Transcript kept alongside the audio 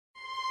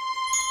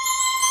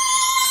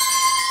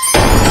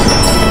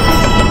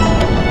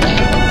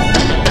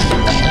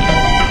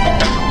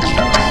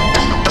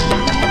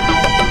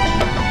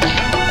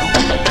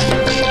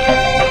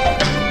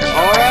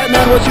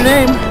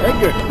your name?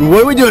 Edgar.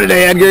 What are we doing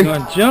today, Edgar?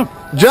 Going to jump.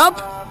 Jump?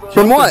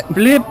 From what?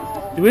 Flip.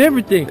 Do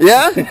everything.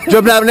 Yeah?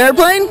 Jumping out of an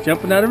airplane?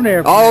 Jumping out of an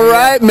airplane. All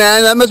right,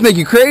 man. That must make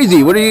you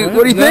crazy. What are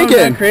you thinking?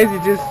 Not crazy,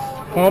 just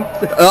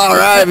pumped. All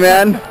right,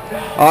 man.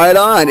 All right,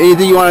 on.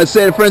 Anything you want to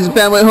say to friends and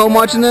family at home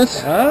watching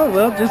this? Oh,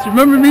 well, just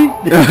remember me.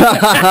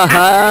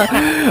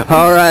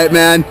 All right,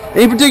 man.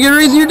 Any particular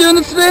reason you're doing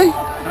this today?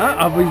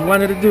 I always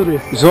wanted to do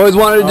this. Just always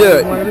wanted to do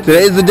it.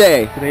 Today's the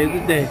day. Today's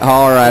the day.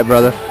 All right,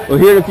 brother. Well,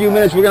 here in a few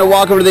minutes, we're going to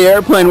walk over to the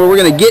airplane where we're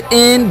going to get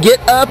in, get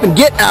up, and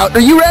get out. Are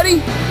you ready?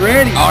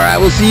 Ready. All right,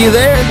 we'll see you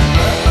there.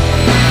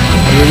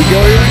 Here we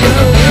go, here we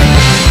go.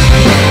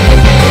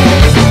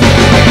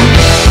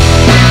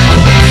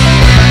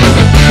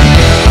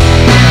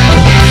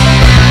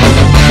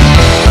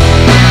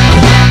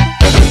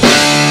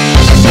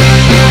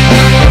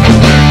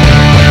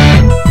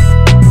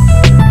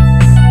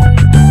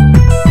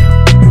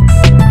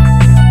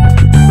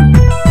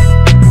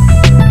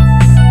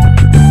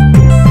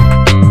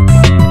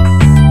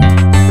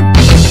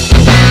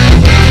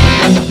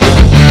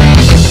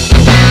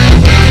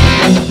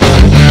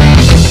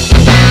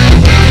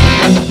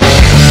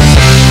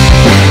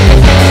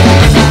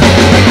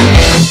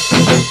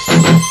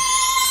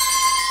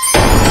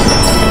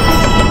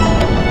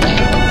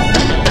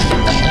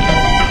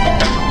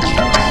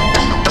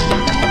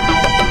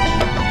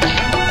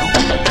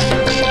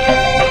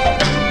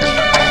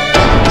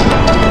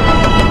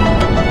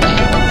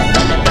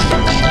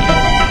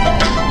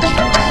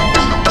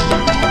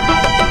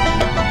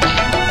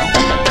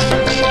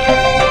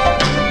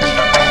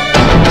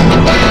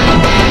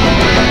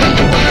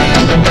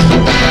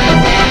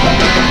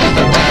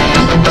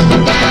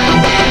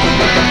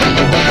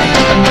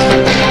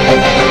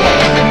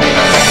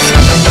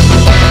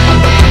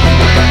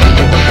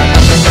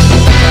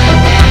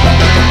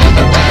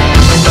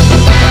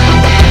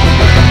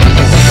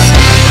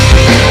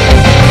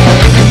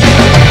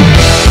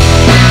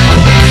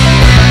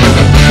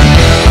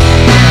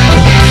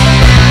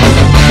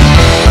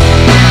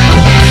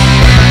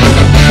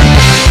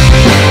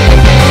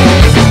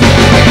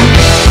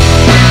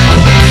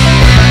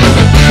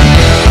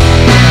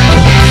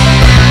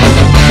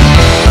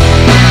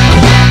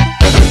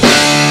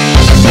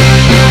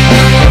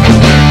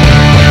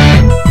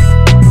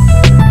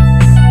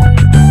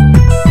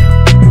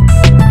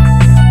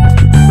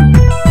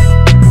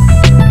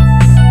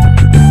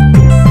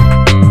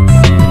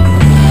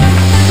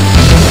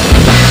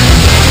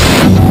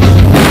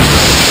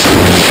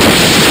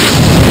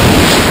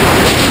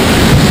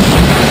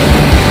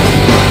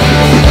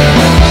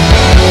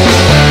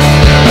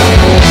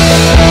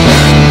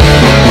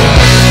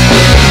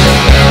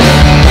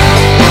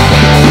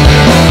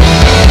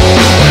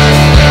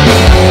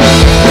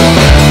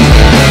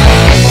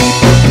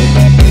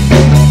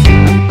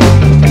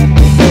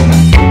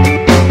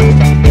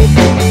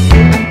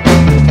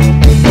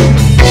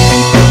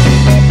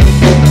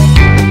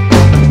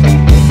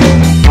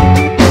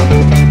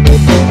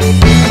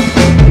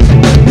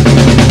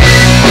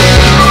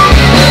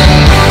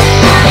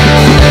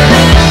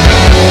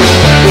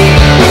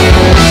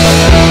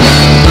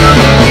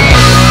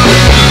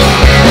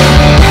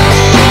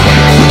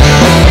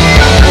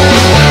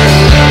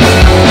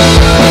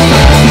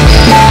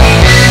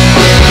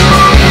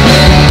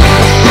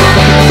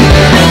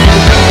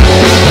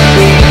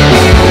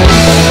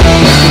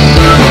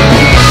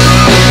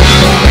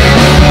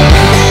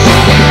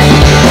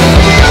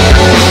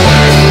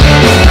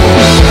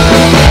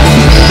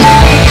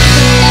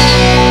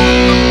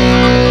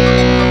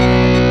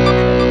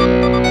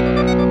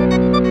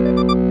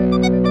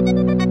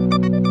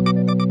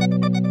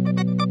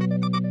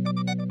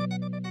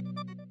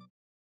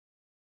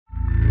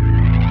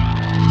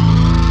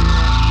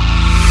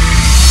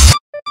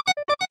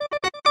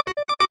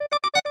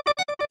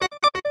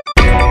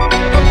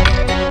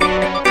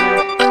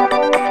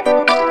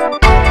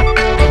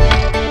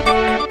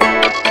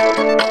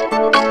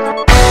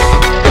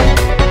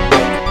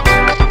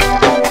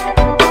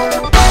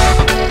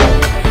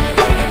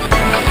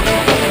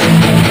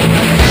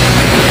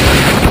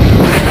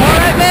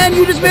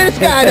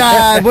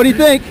 Skydive. What do you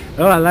think?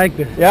 Oh, I like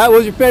this. Yeah, what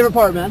was your favorite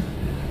part, man?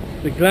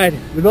 The gliding.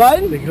 The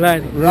gliding? The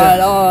gliding. Right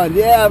on.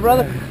 Yeah,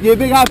 brother. Give you a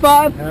big high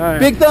five. All right.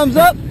 Big thumbs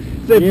up.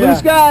 Say blue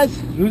skies.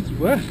 Blue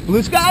what?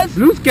 Blue skies?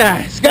 Blue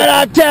skies.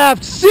 Skydive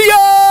Taft. See ya!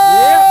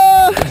 Yeah.